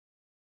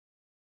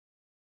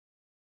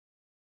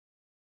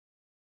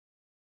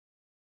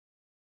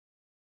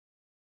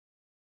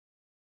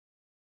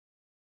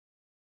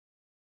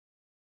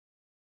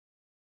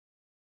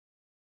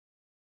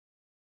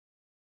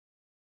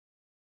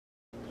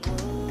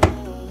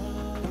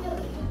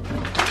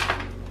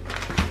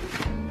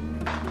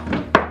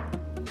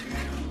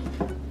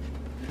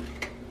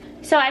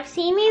So I've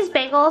seen these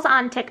bagels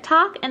on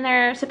TikTok, and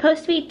they're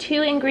supposed to be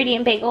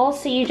 2-ingredient bagels.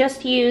 So you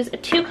just use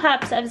 2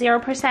 cups of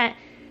 0%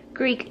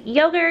 Greek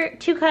yogurt,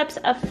 2 cups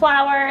of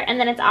flour, and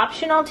then it's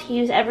optional to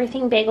use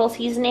everything bagel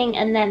seasoning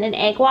and then an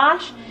egg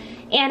wash.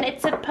 And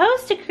it's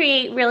supposed to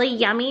create really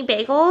yummy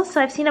bagels. So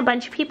I've seen a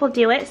bunch of people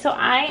do it, so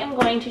I am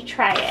going to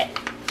try it.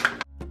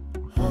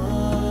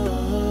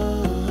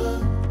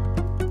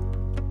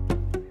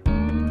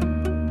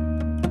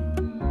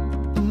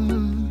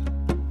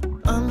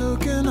 I'm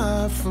looking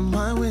up from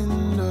my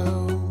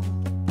window.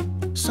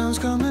 Sun's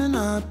coming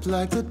up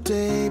like the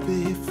day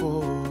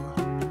before.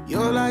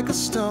 You're like a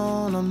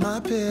stone on my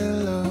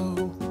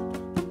pillow.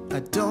 I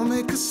don't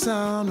make a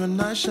sound when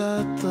I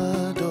shut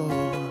the door.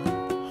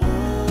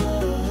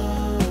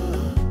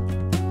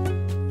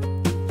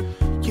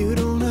 You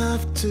don't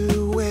have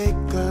to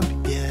wake up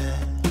yet.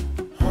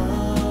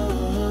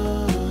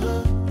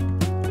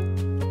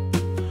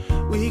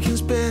 We can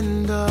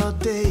spend all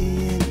day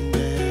in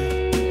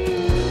bed.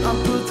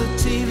 I'll put the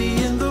TV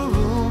in the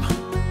room.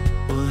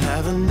 We'll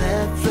have a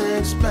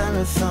Netflix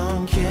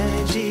marathon.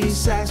 Kenny G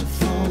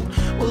saxophone.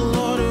 We'll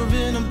order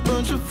in a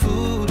bunch of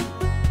food.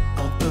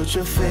 I'll put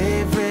your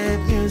favorite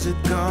music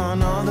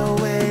on all the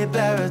way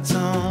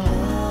baritone.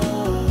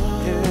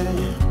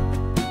 Yeah.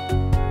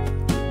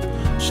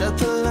 Shut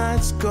the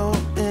lights, go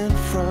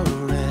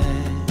infrared.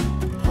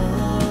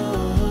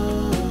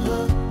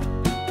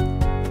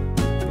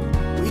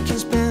 We can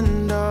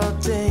spend all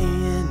day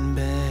in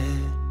bed.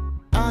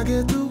 I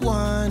get the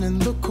wine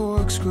and the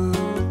corkscrew.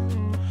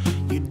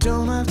 You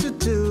don't have to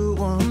do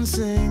one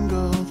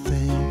single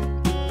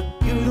thing.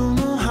 You don't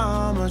know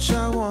how much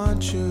I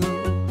want you.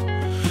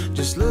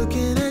 Just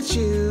looking at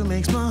you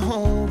makes my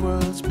whole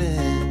world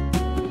spin.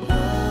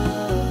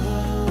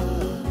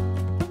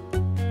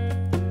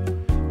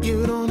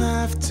 You don't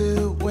have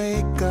to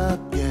wake up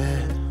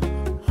yet.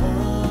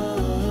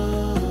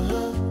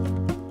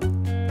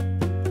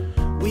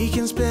 We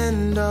can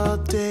spend all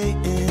day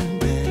in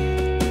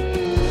bed.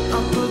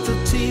 I'll put the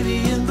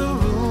TV in the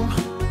room.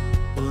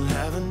 We'll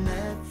have a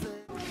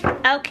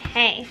Netflix.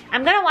 Okay,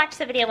 I'm gonna watch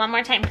the video one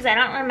more time because I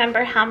don't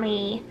remember how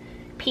many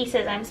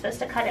pieces I'm supposed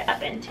to cut it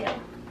up into.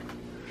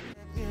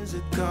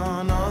 Music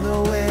on all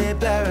the way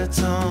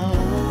baritone.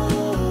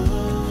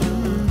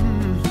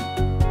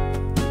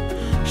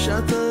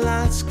 Shut the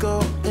lights,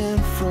 go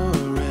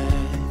infrared.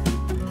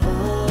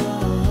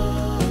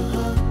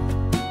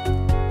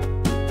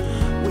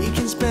 We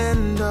can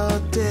spend all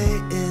day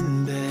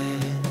in bed.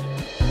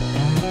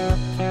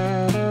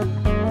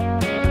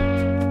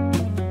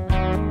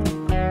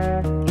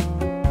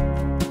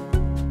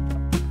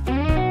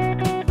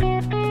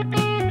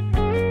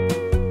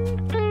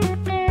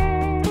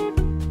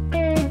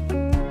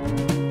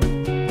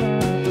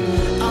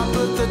 I'll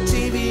put the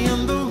TV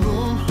in the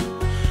room.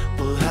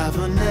 We'll have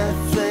a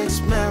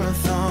Netflix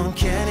marathon.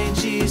 Kenny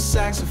G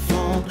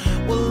saxophone.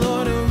 We'll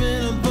order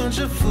in a bunch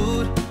of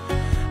food.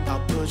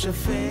 I'll put your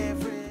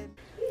favorite.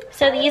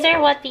 So these are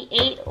what the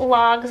 8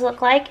 logs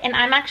look like, and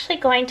I'm actually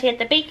going to get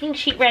the baking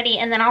sheet ready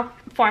and then I'll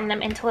form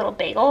them into little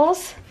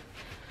bagels.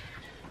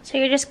 So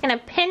you're just gonna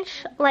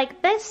pinch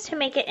like this to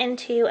make it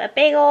into a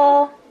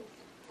bagel.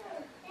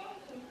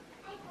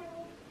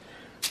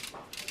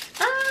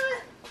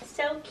 Ah,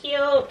 so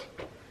cute.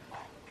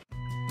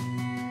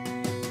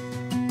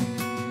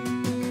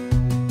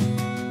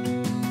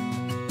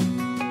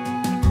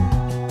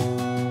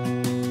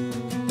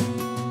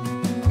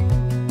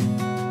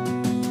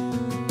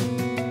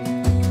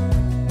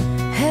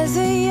 As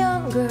a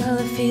young girl,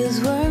 the fields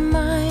were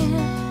mine.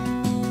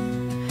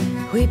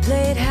 We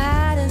played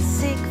hide and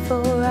seek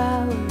for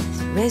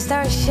hours, raised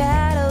our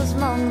shadows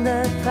among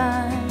the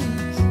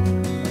pines.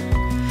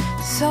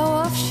 So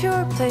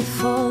offshore,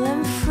 playful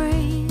and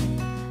free.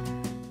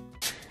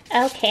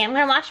 Okay, I'm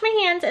gonna wash my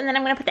hands and then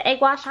I'm gonna put the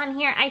egg wash on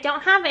here. I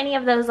don't have any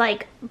of those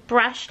like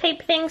brush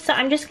type things, so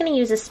I'm just gonna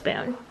use a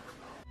spoon.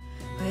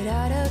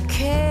 Without a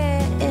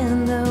care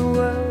in the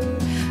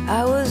world,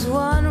 I was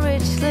one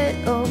rich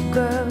little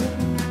girl.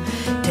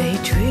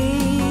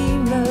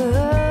 Daydreamer,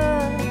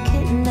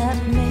 kidnap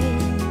me.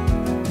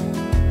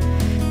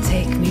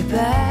 Take me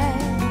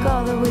back,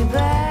 all the way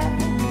back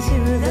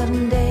to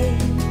them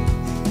days.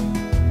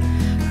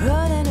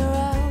 Running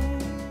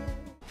around.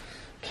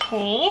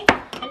 Okay,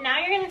 and now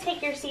you're gonna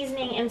take your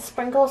seasoning and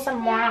sprinkle some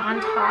more on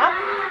top.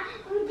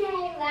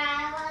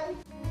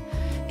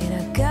 In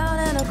a gown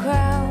and a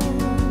crown,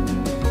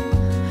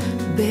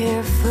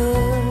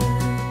 barefoot.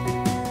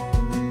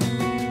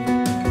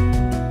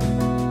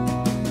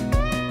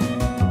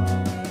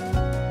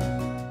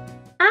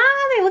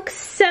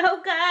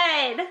 So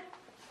good.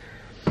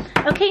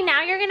 Okay,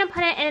 now you're gonna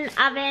put it in an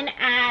oven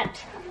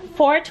at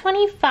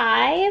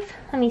 425.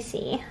 Let me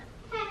see.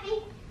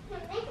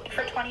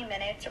 For 20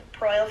 minutes,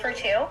 broil for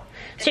 2.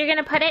 So you're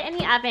gonna put it in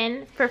the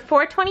oven for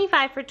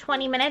 425 for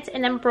 20 minutes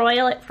and then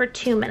broil it for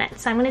 2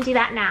 minutes. So I'm gonna do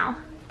that now.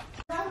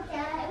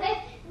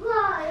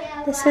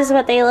 This is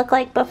what they look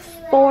like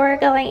before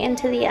going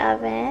into the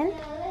oven.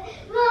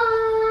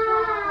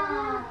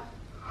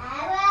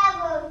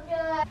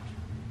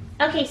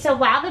 Okay, so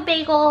while the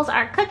bagels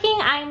are cooking,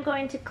 I'm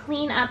going to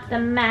clean up the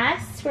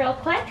mess real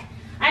quick.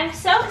 I'm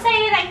so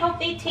excited. I hope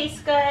they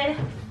taste good.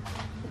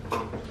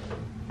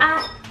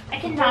 I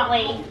cannot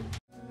wait.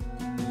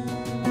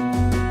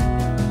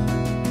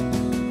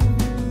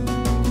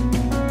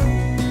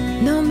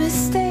 No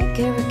mistake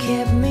ever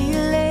kept me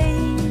late.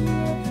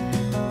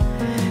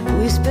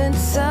 We spent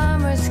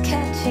summers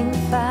catching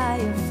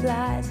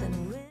fireflies and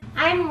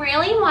I'm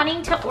really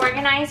wanting to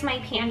organize my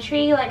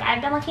pantry. Like,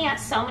 I've been looking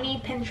at so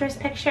many Pinterest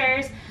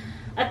pictures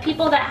of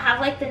people that have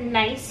like the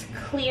nice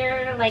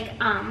clear like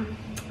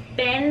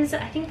bins.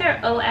 I think they're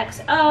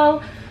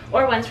OXO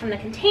or ones from the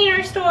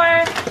Container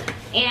Store,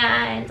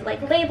 and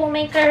like label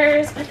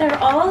makers, but they're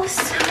all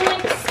so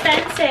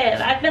expensive.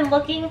 I've been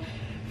looking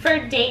for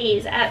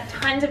days at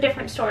tons of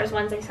different stores,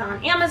 ones I saw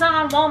on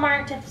Amazon,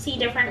 Walmart, to see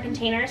different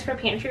containers for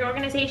pantry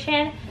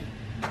organization.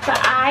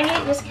 But I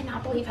just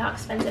cannot believe how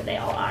expensive they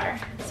all are.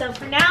 So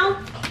for now,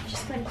 I'm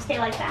just going to stay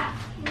like that.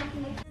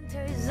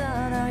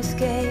 on our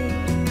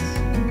skates.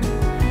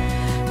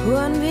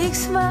 One big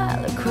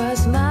smile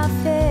across my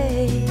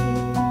face.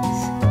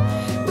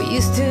 We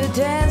used to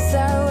dance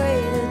our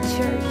way to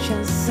church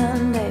on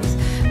Sundays.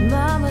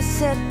 Mama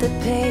set the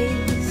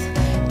pace.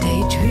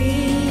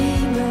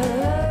 Daydreamer.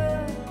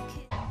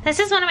 This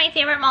is one of my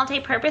favorite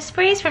multi-purpose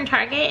sprays from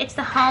Target. It's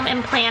the Home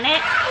and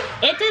Planet.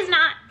 It does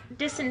not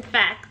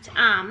disinfect.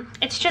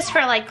 It's just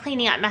for like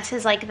cleaning up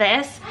messes like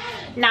this,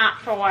 not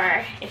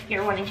for if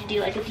you're wanting to do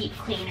like a deep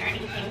clean or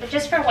anything, but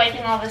just for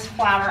wiping all this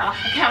flour off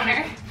the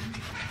counter.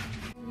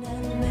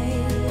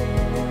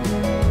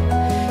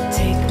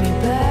 Take me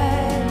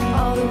back,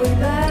 all the way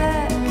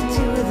back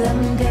to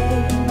them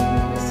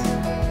days.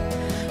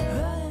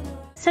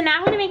 So now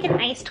I'm gonna make an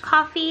iced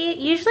coffee.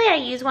 Usually I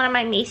use one of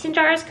my mason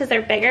jars because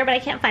they're bigger, but I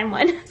can't find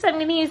one. So I'm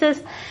gonna use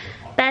this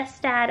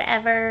Best Dad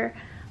Ever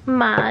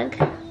mug.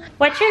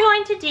 What you're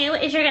going to do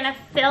is you're gonna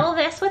fill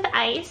this with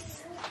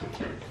ice.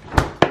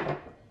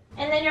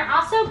 And then you're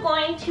also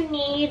going to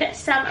need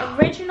some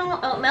original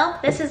oat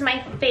milk. This is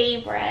my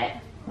favorite.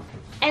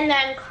 And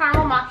then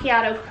caramel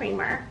macchiato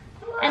creamer.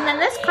 And then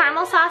this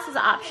caramel sauce is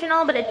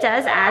optional, but it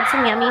does add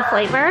some yummy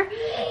flavor.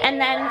 And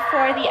then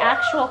for the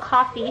actual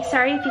coffee,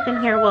 sorry if you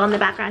can hear Will in the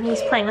background,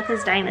 he's playing with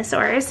his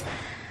dinosaurs.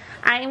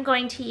 I am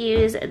going to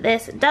use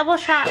this double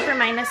shot for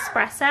my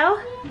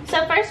Nespresso.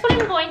 So first what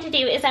I'm going to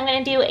do is I'm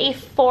going to do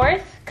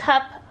 1/4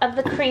 cup of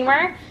the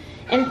creamer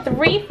and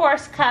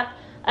 3/4 cup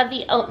of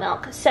the oat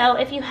milk. So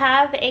if you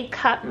have a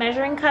cup,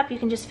 measuring cup, you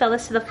can just fill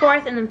this to the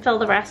 1/4 and then fill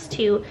the rest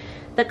to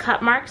the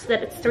cup mark so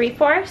that it's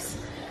 3/4.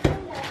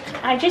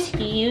 I just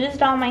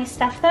used all my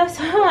stuff though,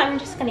 so I'm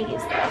just gonna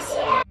use this.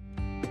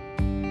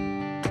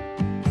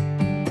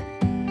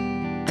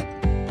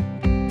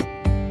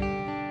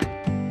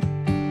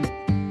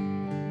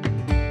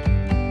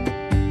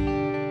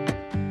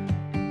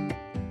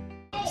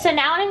 So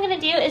now what I'm gonna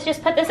do is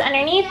just put this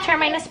underneath, turn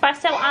my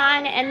Nespresso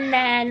on, and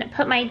then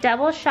put my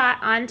double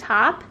shot on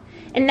top.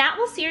 And that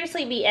will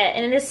seriously be it,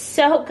 and it is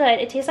so good.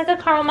 It tastes like a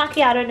caramel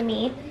macchiato to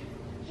me.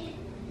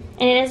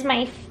 And it is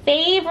my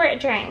favorite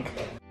drink.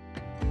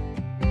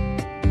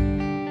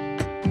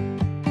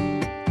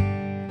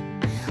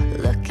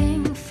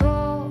 Looking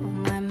for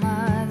my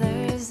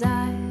mother's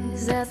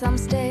eyes as I'm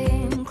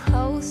staying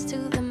close to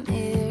the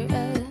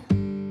mirror.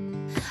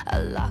 A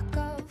lock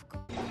of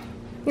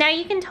Now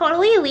you can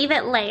totally leave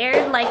it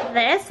layered like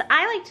this.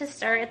 I like to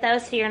stir it though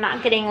so you're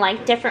not getting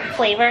like different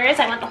flavors.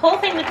 I want the whole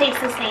thing to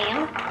taste the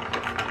same.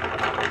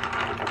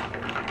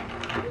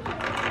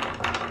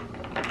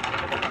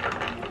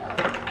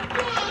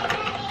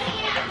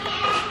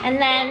 And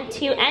then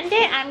to end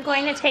it, I'm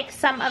going to take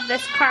some of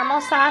this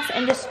caramel sauce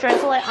and just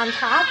drizzle it on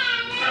top.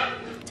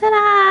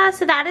 Ta-da!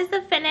 So that is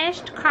the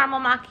finished caramel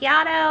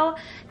macchiato.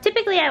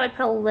 Typically I would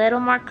put a little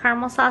more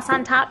caramel sauce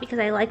on top because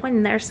I like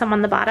when there's some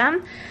on the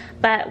bottom.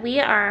 But we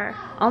are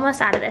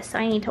almost out of this, so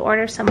I need to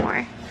order some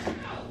more.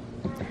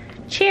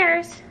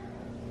 Cheers!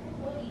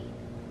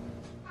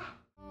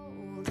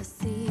 the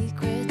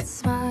secret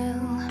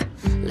smile,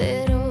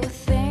 little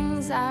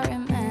things I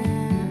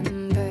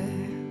remember.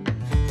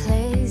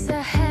 Place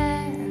a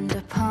hand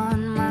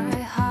upon my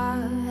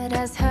heart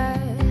as her.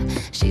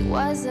 She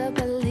was a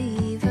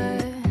believer.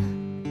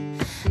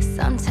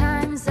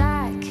 Sometimes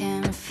I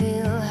can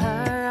feel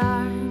her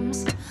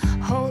arms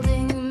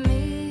holding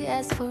me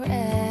as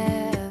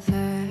forever.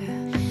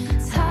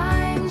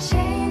 Time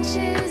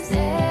changes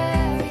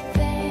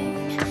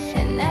everything,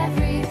 and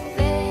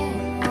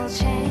everything will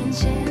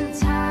change in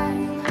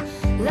time.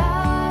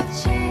 Love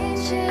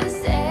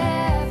changes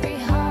every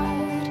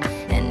heart,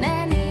 and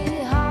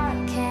any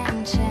heart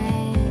can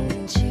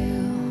change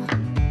you.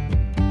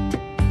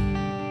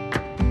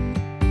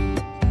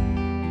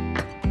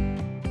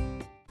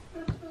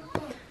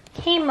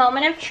 Okay,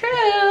 moment of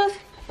truth.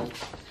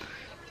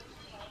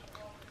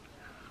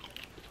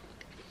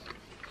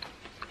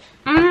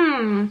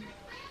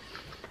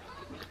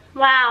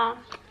 Wow.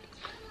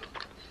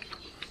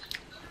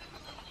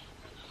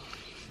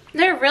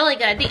 They're really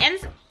good.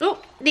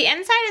 The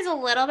inside is a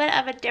little bit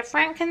of a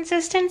different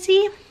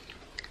consistency.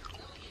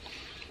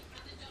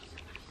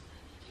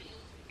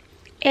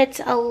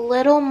 It's a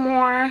little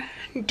more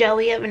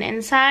doughy of an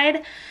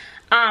inside,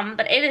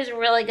 but it is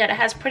really good. It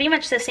has pretty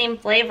much the same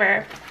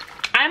flavor.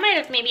 I might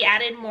have maybe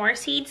added more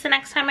seeds the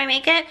next time I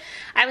make it.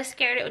 I was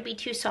scared it would be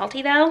too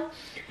salty though,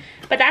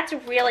 but that's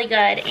really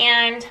good.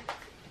 And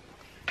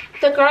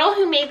the girl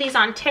who made these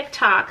on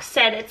TikTok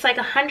said it's like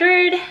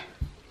 100,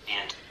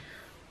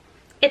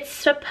 it's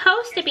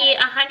supposed to be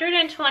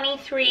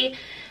 123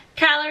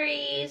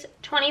 calories,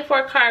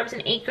 24 carbs,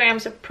 and 8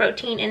 grams of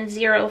protein and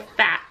 0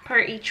 fat per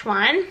each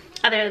one,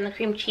 other than the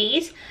cream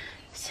cheese.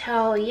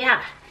 So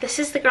yeah, this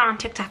is the girl on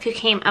TikTok who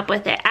came up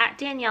with it, at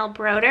Danielle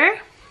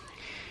Broder.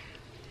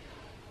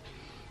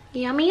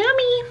 Yummy,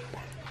 yummy.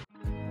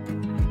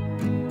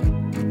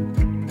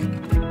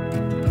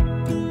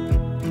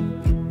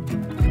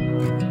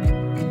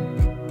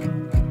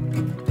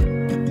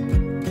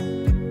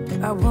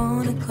 I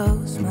wanna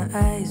close my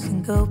eyes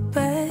and go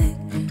back,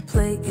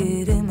 play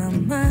it in my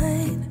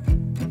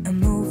mind. A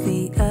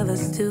movie of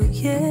us two,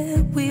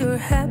 yeah, we were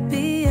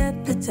happy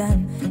at the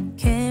time.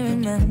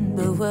 Can't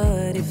remember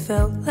what it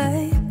felt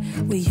like.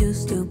 We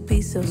used to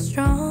be so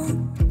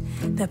strong.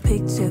 That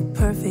picture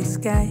perfect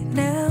sky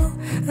now,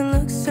 it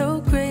looks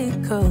so gray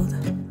cold.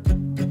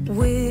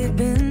 We've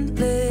been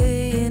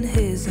laying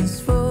here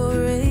since 4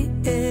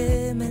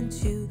 a.m. and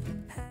you.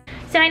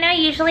 So I know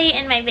usually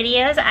in my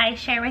videos I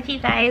share with you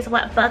guys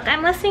what book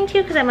I'm listening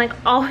to, because I'm like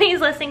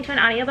always listening to an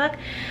audiobook.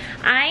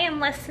 I am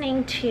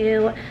listening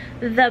to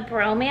The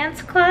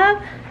Bromance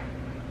Club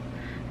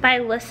by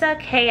Lyssa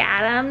K.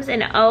 Adams,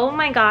 and oh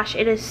my gosh,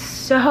 it is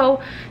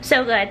so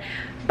good.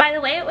 By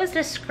the way it was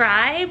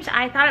described,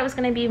 I thought it was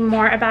going to be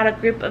more about a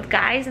group of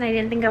guys, and I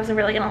didn't think I was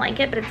really going to like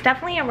it, but it's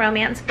definitely a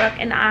romance book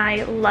and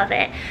I love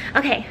it.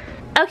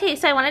 Okay,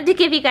 so I wanted to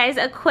give you guys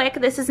a quick,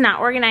 this is not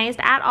organized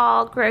at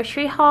all,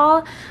 grocery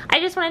haul. I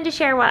just wanted to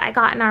share what I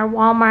got in our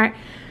Walmart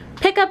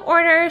pickup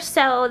order.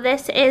 So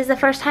this is the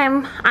first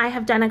time I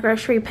have done a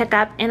grocery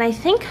pickup in I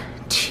think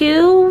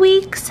 2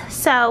 weeks.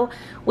 So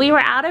we were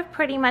out of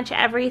pretty much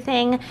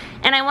everything,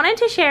 and I wanted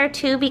to share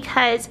too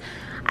because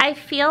I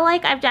feel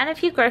like I've done a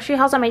few grocery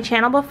hauls on my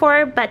channel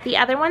before, but the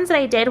other ones that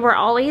I did were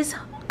always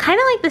kind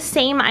of like the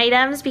same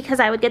items, because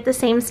I would get the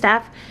same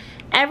stuff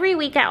every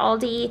week at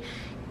Aldi,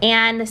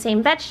 and the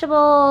same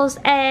vegetables,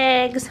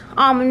 eggs,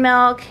 almond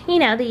milk, you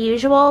know, the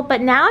usual.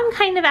 But now I'm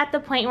kind of at the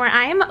point where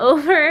I'm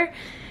over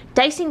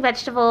dicing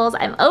vegetables,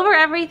 I'm over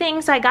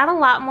everything, so I got a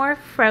lot more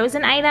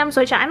frozen items,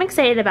 which I'm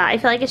excited about. I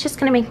feel like it's just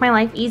gonna make my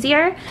life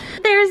easier.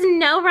 There's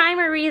no rhyme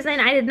or reason,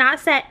 I did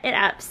not set it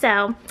up,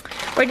 so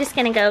we're just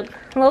gonna go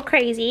a little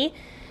crazy.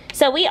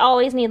 So we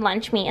always need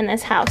lunch meat in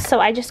this house,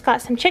 so I just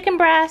got some chicken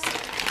breast.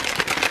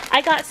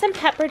 I got some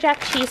pepper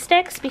jack cheese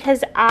sticks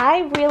because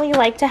I really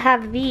like to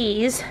have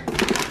these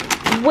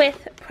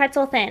with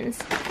pretzel thins.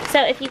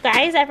 So if you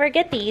guys ever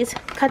get these,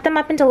 cut them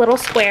up into little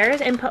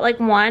squares and put like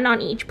one on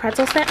each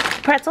pretzel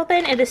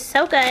thin. It is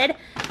so good.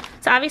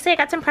 So obviously I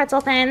got some pretzel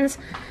thins.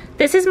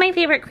 This is my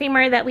favorite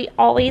creamer that we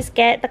always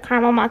get, the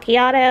caramel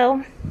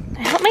macchiato.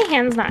 I hope my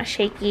hand's not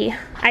shaky.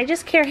 I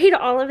just carried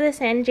all of this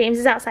in. James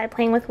is outside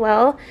playing with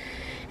Will,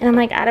 and I'm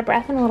like out of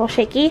breath and a little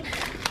shaky.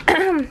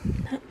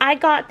 I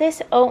got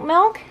this oat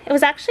milk. It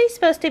was actually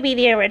supposed to be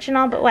the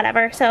original, but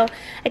whatever. So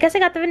I guess I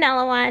got the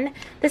vanilla one.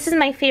 This is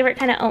my favorite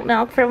kind of oat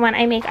milk for when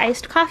I make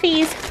iced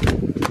coffees.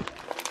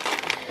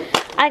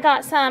 I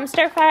got some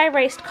stir-fry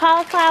roast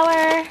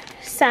cauliflower,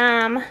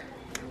 some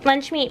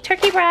lunch meat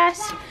turkey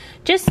breast,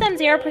 just some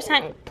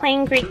 0%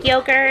 plain Greek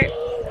yogurt.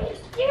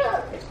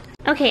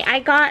 Okay, I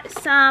got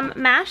some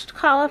mashed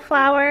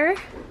cauliflower.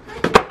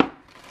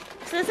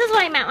 So this is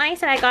what I meant when I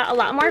said I got a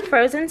lot more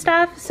frozen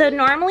stuff. So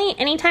normally,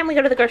 anytime we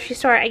go to the grocery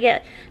store, I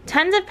get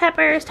tons of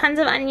peppers, tons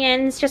of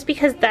onions, just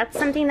because that's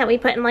something that we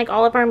put in like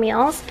all of our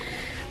meals.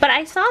 But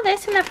I saw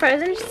this in the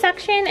frozen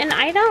section, and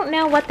I don't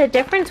know what the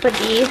difference would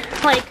be.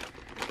 Like,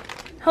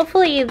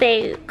 hopefully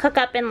they cook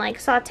up and like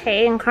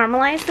saute and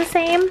caramelize the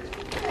same.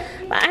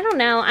 But I don't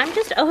know, I'm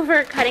just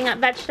over cutting up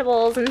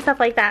vegetables and stuff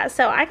like that.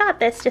 So I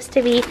got this just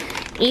to be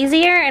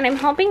easier, and I'm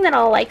hoping that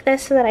I'll like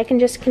this so that I can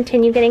just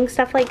continue getting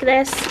stuff like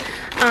this.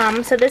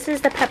 So this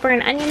is the pepper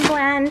and onion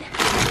blend.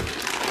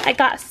 I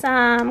got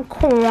some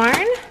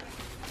corn.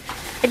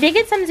 I did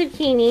get some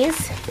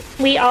zucchinis.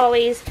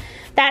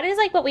 That is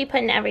like what we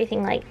put in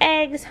everything, like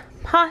eggs,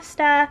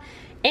 pasta,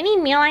 any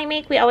meal I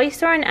make, we always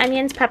throw in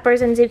onions,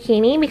 peppers, and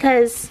zucchini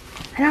because,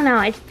 I don't know,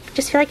 I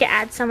just feel like it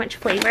adds so much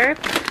flavor.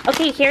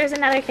 Okay, here's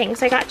another thing.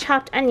 So I got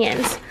chopped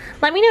onions.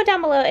 Let me know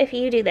down below if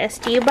you do this.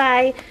 Do you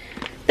buy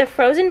the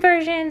frozen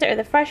versions or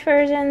the fresh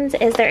versions?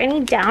 Is there any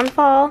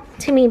downfall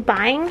to me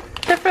buying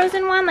the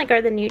frozen one? Like,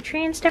 are the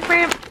nutrients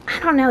different? I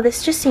don't know,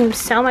 this just seems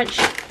so much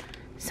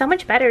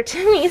better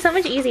to me, so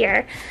much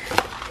easier.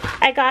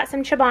 I got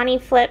some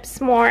Chobani Flip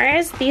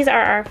s'mores. These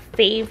are our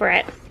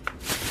favorite.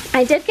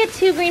 I did get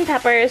 2 green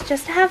peppers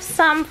just to have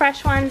some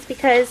fresh ones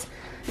because,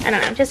 I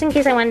don't know, just in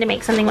case I wanted to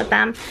make something with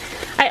them.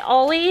 I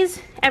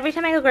always, every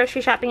time I go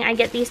grocery shopping, I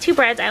get these 2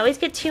 breads. I always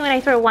get 2 and I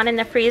throw 1 in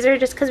the freezer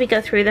just because we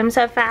go through them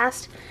so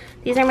fast.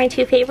 These are my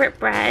 2 favorite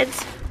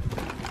breads.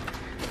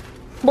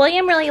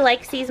 William really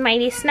likes these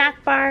Mighty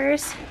Snack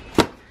bars.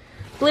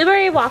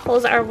 Blueberry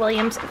waffles are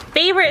William's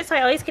favorite, so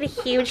I always get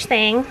a huge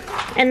thing.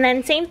 And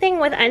then same thing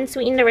with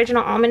unsweetened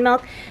original almond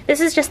milk. This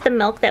is just the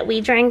milk that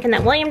we drink and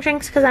that William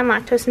drinks because I'm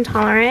lactose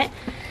intolerant.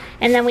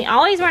 And then we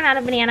always run out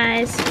of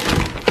bananas.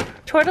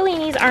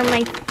 Tortellinis are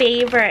my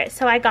favorite,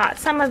 so I got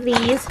some of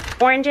these.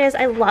 Oranges,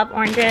 I love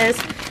oranges.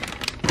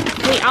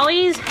 We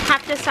always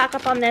have to stock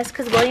up on this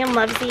because William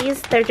loves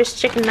these. They're just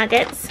chicken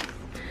nuggets.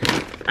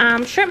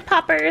 Shrimp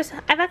poppers.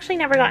 I've actually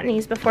never gotten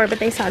these before, but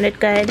they sounded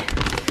good.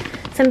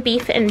 Some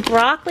beef and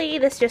broccoli.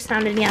 This just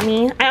sounded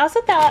yummy. I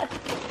also thought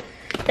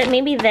that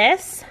maybe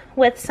this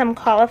with some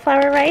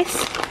cauliflower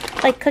rice,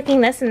 like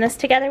cooking this and this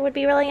together would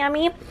be really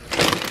yummy.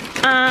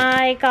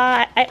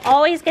 I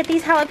always get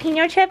these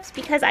jalapeno chips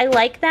because I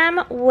like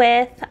them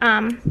with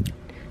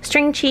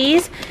string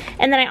cheese,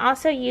 and then I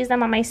also use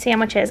them on my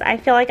sandwiches. I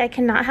feel like I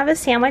cannot have a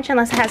sandwich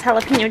unless it has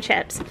jalapeno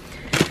chips.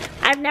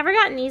 I've never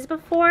gotten these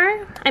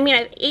before. I mean,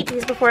 I've ate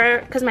these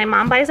before because my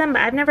mom buys them,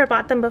 but I've never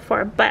bought them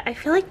before. But I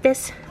feel like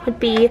this would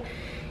be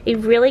a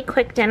really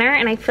quick dinner,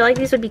 and I feel like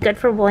these would be good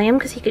for William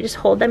because he could just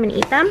hold them and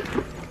eat them.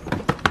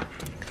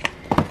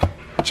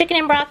 Chicken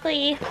and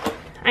broccoli.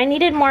 I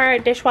needed more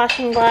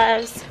dishwashing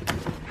gloves.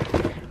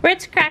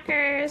 Ritz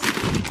crackers.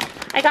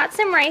 I got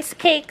some rice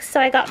cakes, so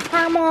I got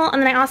caramel,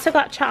 and then I also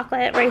got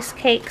chocolate rice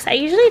cakes. I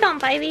usually don't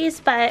buy these,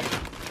 but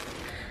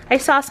I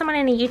saw someone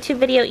in a YouTube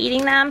video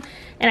eating them,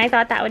 and I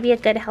thought that would be a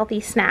good healthy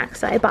snack,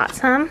 so I bought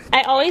some.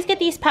 I always get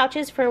these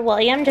pouches for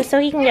William just so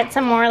he can get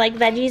some more like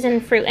veggies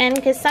and fruit in,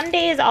 because some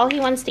days all he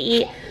wants to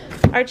eat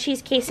are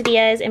cheese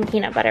quesadillas and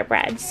peanut butter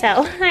bread,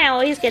 so I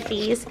always get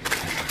these.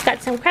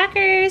 Got some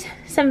crackers,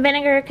 some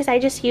vinegar, because I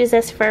just use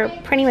this for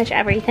pretty much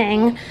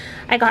everything.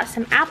 I got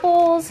some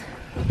apples,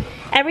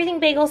 everything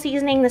bagel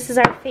seasoning, this is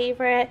our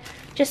favorite,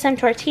 just some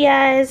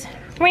tortillas,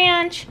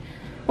 ranch.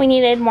 We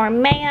needed more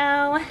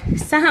mayo,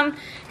 some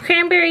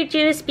cranberry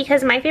juice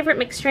because my favorite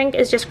mixed drink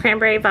is just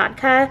cranberry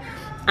vodka.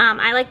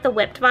 I like the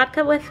whipped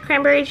vodka with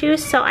cranberry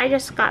juice, so I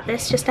just got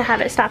this just to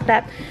have it stocked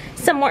up.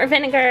 Some more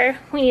vinegar,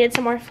 we needed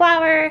some more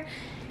flour.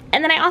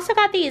 And then I also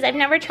got these. I've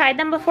never tried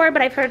them before,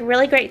 but I've heard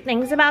really great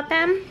things about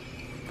them.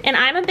 And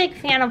I'm a big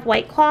fan of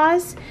White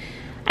Claws.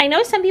 I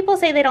know some people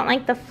say they don't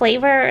like the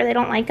flavor or they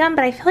don't like them,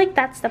 but I feel like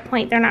that's the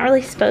point. They're not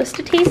really supposed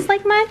to taste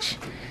like much.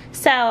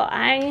 So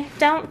I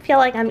don't feel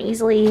like I'm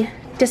easily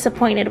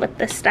disappointed with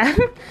this stuff.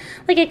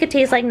 Like it could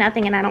taste like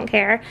nothing and I don't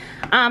care.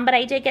 But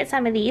I did get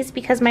some of these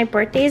because my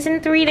birthday's in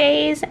 3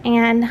 days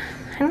and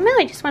I don't know,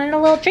 I just wanted a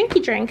little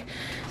drinky drink.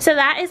 So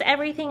that is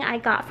everything I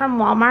got from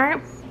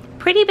Walmart.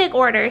 Pretty big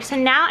order, so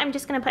now I'm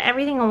just gonna put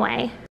everything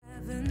away.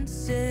 Haven't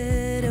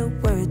said a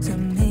word to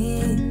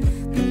me.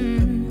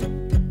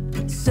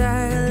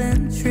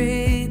 Silent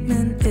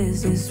treatment,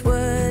 is this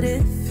what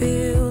it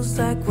feels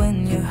like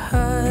when your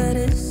heart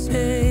is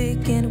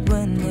aching,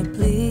 when it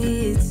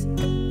bleeds?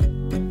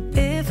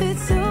 If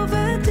it's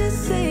over,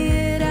 just say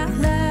it out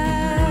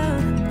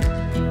loud.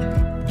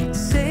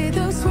 Say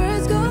those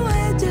words, go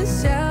ahead,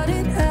 just shout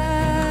it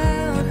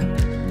out.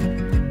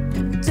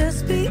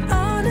 Just be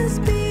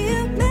honest, be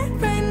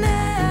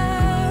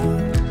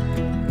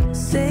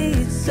say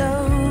it's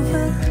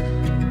over,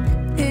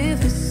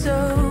 if it's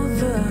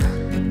over.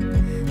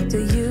 Do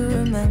you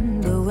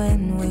remember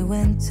when we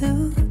went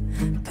to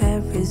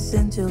Paris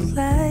in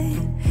July?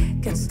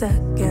 Got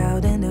stuck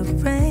out in the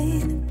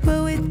rain,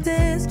 but we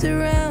danced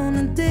around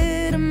and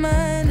didn't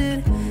mind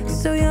it.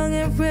 So young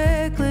and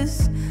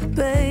reckless,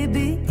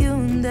 baby, you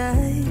and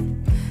I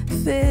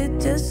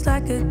fit just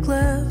like a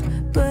glove,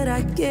 but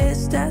I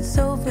guess that's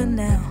over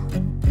now.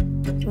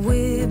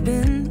 We've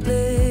been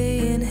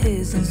laying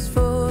here since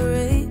 4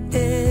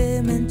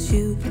 a.m. and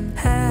you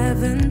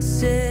haven't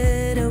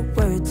said a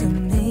word to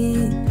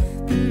me.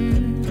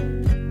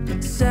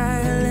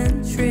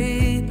 Silent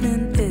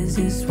treatment, is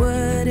this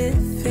what it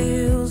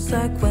feels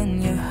like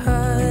when your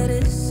heart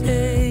is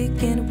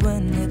aching,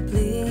 when it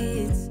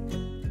bleeds?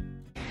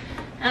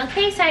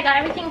 Okay, so I got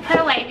everything put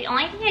away. The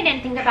only thing I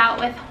didn't think about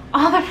with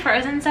all the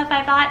frozen stuff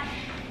I bought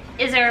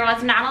is there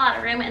was not a lot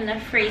of room in the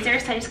freezer,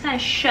 so I just kind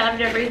of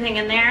shoved everything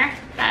in there.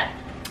 But,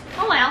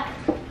 oh well.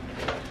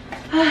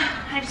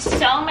 I have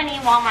so many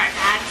Walmart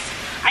bags.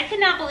 I could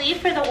not believe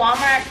for the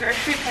Walmart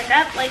grocery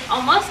pickup, like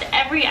almost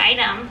every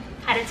item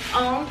had its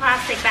own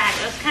plastic bag.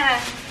 It was kind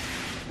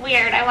of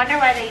weird. I wonder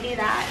why they do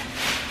that.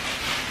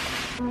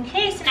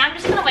 Okay, so now I'm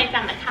just gonna wipe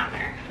down the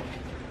counter.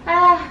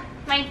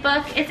 My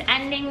book is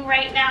ending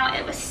right now.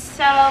 It was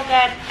so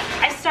good.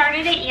 I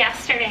started it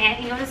yesterday. I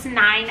think it was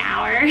 9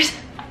 hours.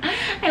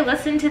 I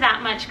listened to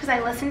that much because I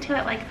listen to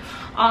it like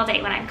all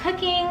day when I'm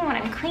cooking, when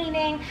I'm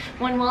cleaning,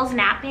 when Will's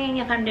napping,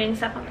 if I'm doing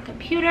stuff on the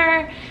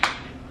computer,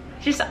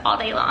 just all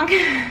day long.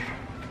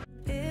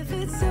 If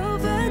it's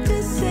over,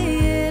 just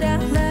say it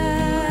out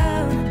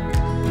loud.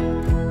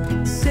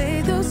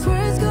 Say those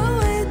words, go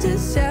ahead,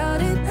 just shout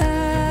it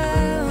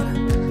out.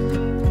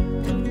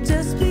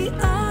 Just be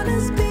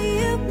honest, be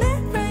a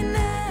man right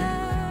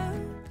now.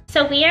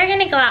 So we are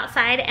gonna go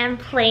outside and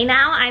play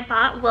now. I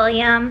bought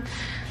William.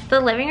 The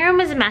living room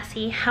is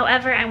messy.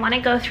 However, I want to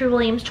go through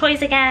William's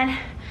toys again.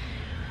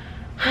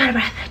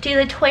 do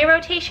the toy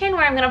rotation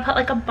where I'm gonna put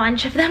like a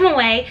bunch of them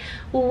away.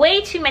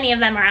 Way too many of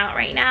them are out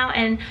right now,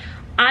 and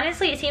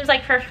honestly it seems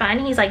like for fun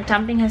he's like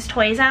dumping his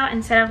toys out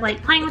instead of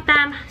like playing with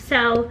them.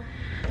 So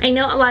I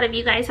know a lot of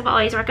you guys have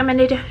always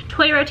recommended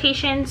toy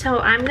rotation, so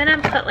I'm gonna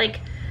put like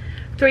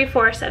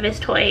 3/4 of his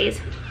toys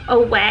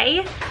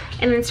away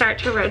and then start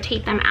to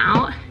rotate them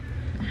out.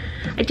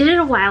 I did it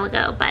a while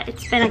ago, but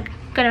it's been a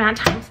good amount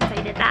of time since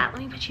I did that.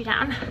 Let me put you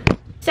down.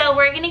 So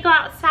we're gonna go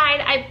outside.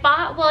 I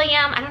bought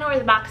William, I don't know where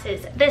the box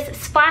is, this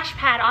splash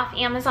pad off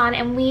Amazon,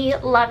 and we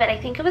love it. I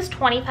think it was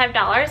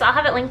 $25. I'll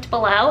have it linked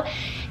below.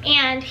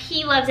 And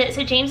he loves it.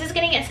 So James is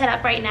getting it set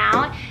up right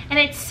now. And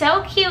it's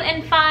so cute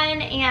and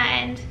fun.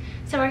 And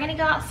so we're gonna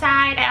go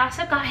outside. I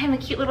also got him a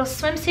cute little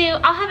swimsuit.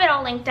 I'll have it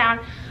all linked down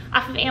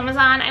off of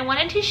Amazon. I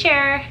wanted to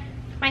share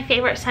my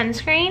favorite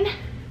sunscreen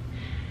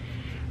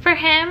for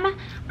him.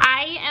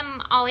 I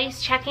am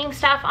always checking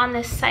stuff on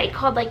this site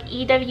called like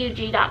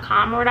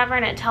ewg.com or whatever,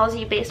 and it tells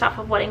you based off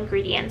of what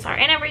ingredients are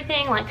in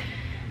everything, like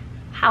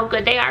how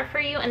good they are for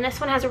you. And this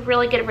one has a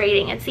really good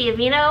rating. It's the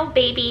Aveeno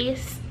Baby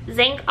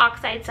Zinc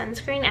Oxide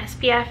Sunscreen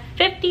SPF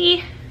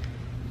 50.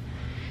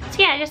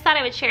 So yeah, I just thought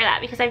I would share that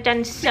because I've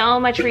done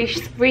so much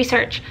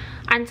research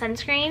on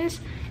sunscreens,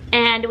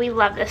 and we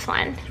love this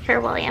one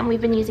for William. We've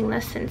been using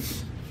this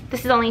since, this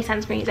is the only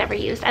sunscreen he's ever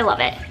used. I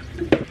love it.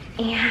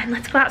 And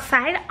let's go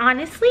outside.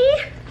 Honestly,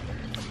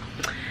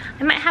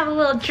 I might have a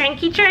little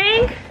drinky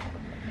drink.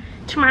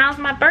 Tomorrow's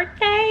my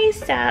birthday,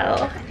 so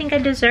I think I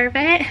deserve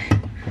it.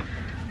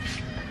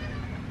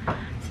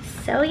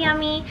 So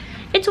yummy.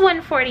 It's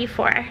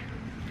 1:44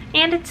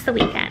 and it's the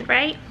weekend,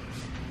 right?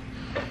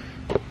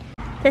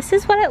 This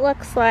is what it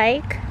looks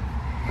like.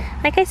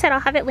 Like I said,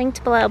 I'll have it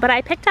linked below, but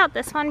I picked out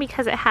this one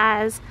because it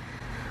has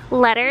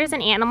letters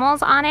and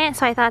animals on it,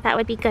 so I thought that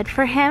would be good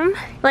for him.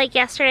 Like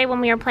yesterday when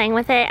we were playing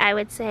with it, I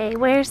would say,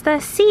 "Where's the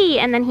sea?"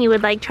 and then he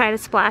would like try to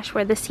splash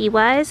where the sea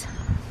was.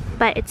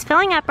 But it's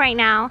filling up right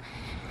now,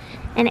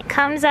 and it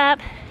comes up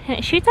and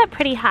it shoots up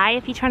pretty high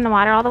if you turn the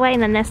water all the way,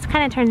 and then this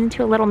kind of turns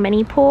into a little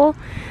mini pool.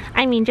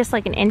 I mean, just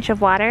like an inch of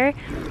water.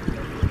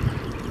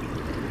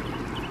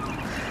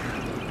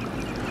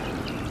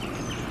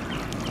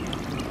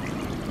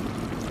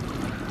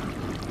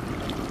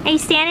 Are you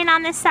standing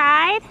on the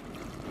side?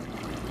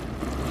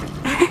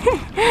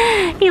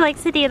 He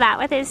likes to do that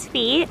with his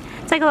feet.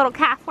 It's like a little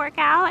calf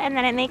workout, and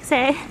then it makes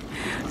it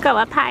go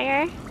up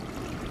higher.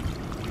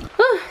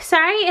 Whew,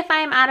 sorry if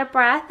I'm out of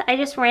breath. I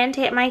just ran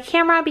to get my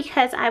camera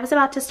because I was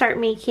about to start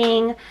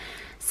making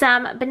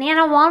some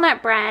banana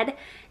walnut bread,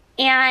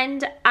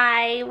 and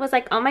I was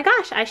like, oh my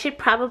gosh, I should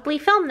probably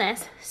film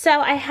this.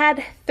 So I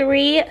had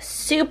 3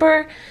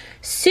 super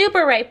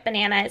ripe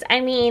bananas. I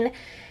mean,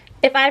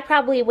 if I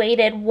probably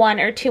waited 1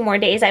 or 2 more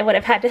days, I would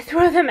have had to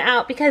throw them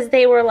out because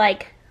they were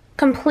like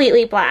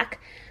completely black.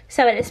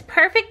 So it is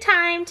perfect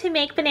time to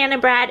make banana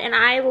bread, and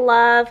I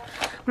love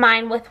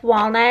mine with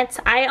walnuts.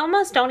 I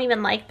almost don't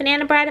even like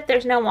banana bread if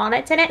there's no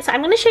walnuts in it. So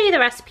I'm going to show you the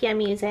recipe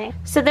I'm using.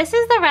 So this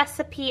is the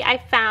recipe I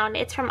found.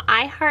 It's from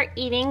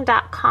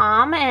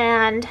ihearteating.com,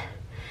 and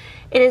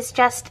it is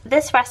just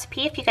this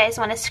recipe if you guys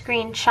want to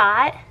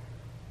screenshot.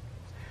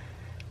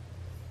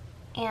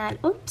 And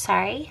oops,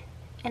 sorry.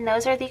 And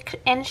those are the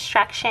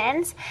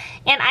instructions.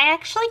 And I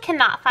actually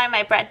cannot find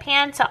my bread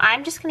pan, so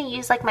I'm just gonna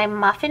use like my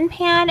muffin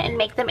pan and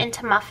make them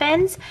into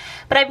muffins.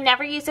 But I've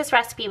never used this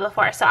recipe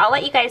before, so I'll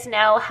let you guys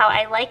know how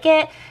I like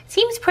it.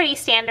 Seems pretty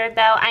standard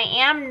though. I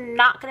am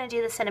not gonna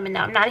do the cinnamon though.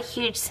 I'm not a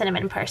huge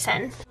cinnamon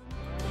person.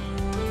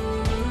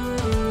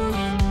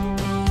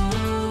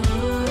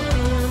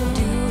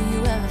 Do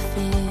you ever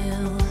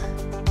feel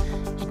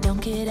you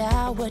don't get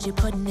out what you're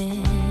putting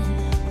in?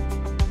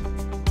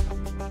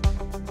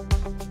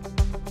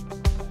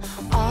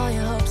 All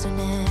your hopes and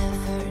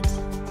efforts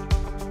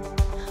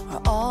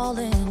are all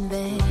in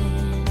vain.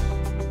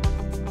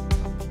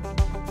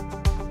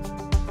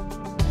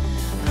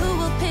 Who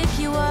will pick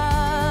you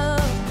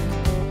up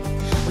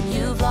when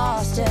you've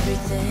lost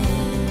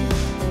everything?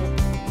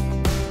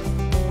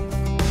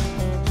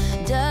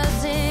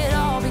 Does it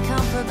all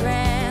become for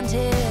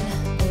granted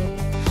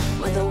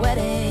with a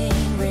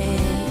wedding ring?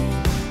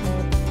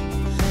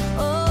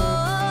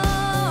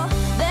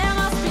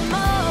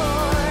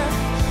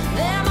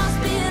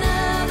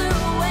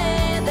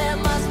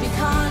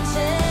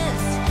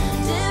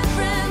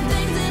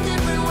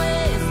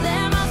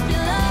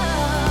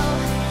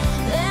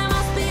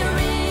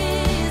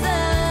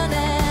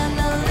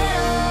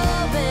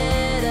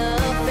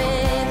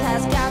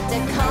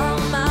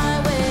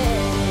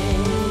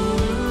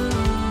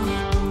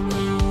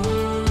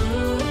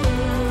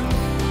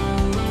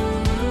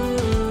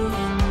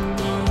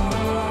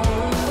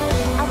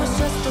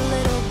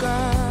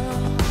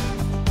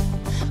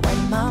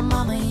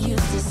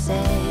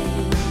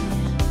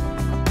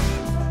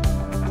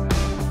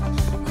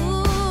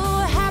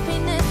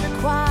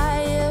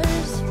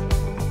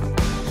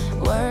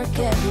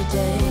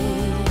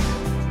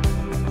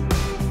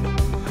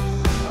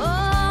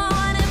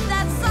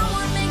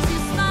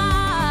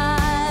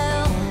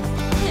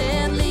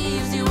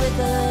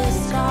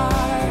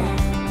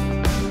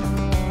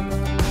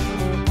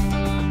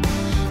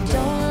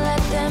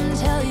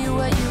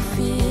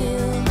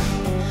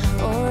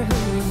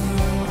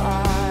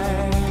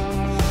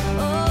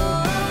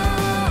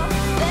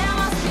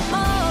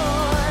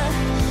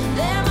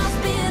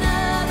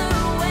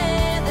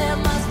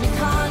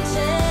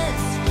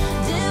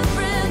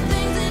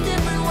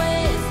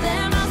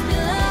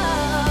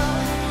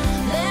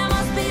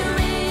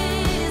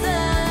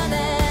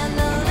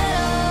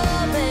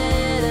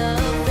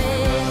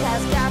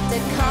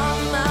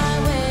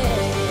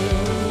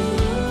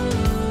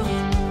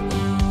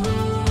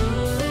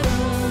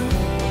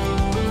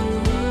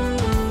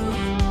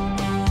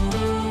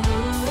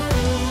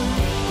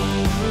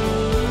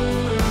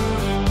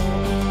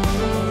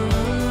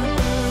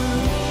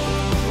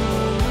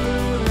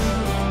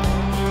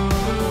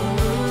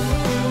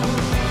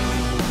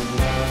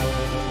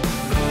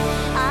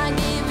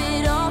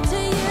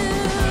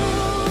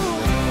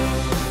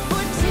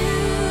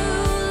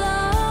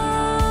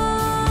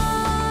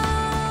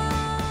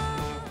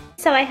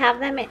 So I have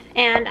them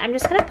and I'm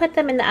just gonna put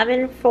them in the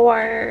oven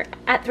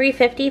at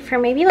 350 for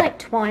maybe like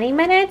 20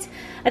 minutes.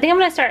 I think I'm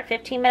gonna start at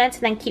 15 minutes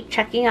and then keep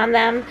checking on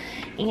them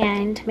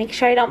and make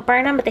sure I don't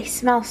burn them, but they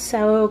smell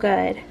so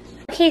good.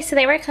 Okay, so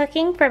they were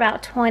cooking for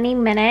about 20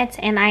 minutes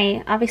and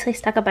I obviously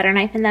stuck a butter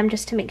knife in them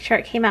just to make sure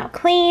it came out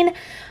clean.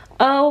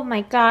 Oh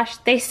my gosh,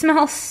 they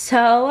smell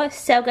so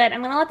good.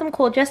 I'm gonna let them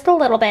cool just a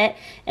little bit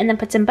and then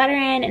put some butter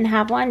in and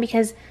have one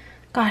because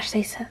gosh,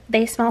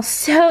 they smell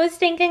so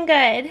stinking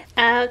good.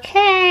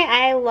 Okay,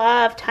 I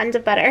love tons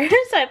of butter.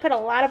 So I put a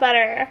lot of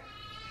butter,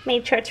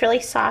 made sure it's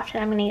really soft,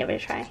 and I'm gonna give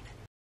it a try.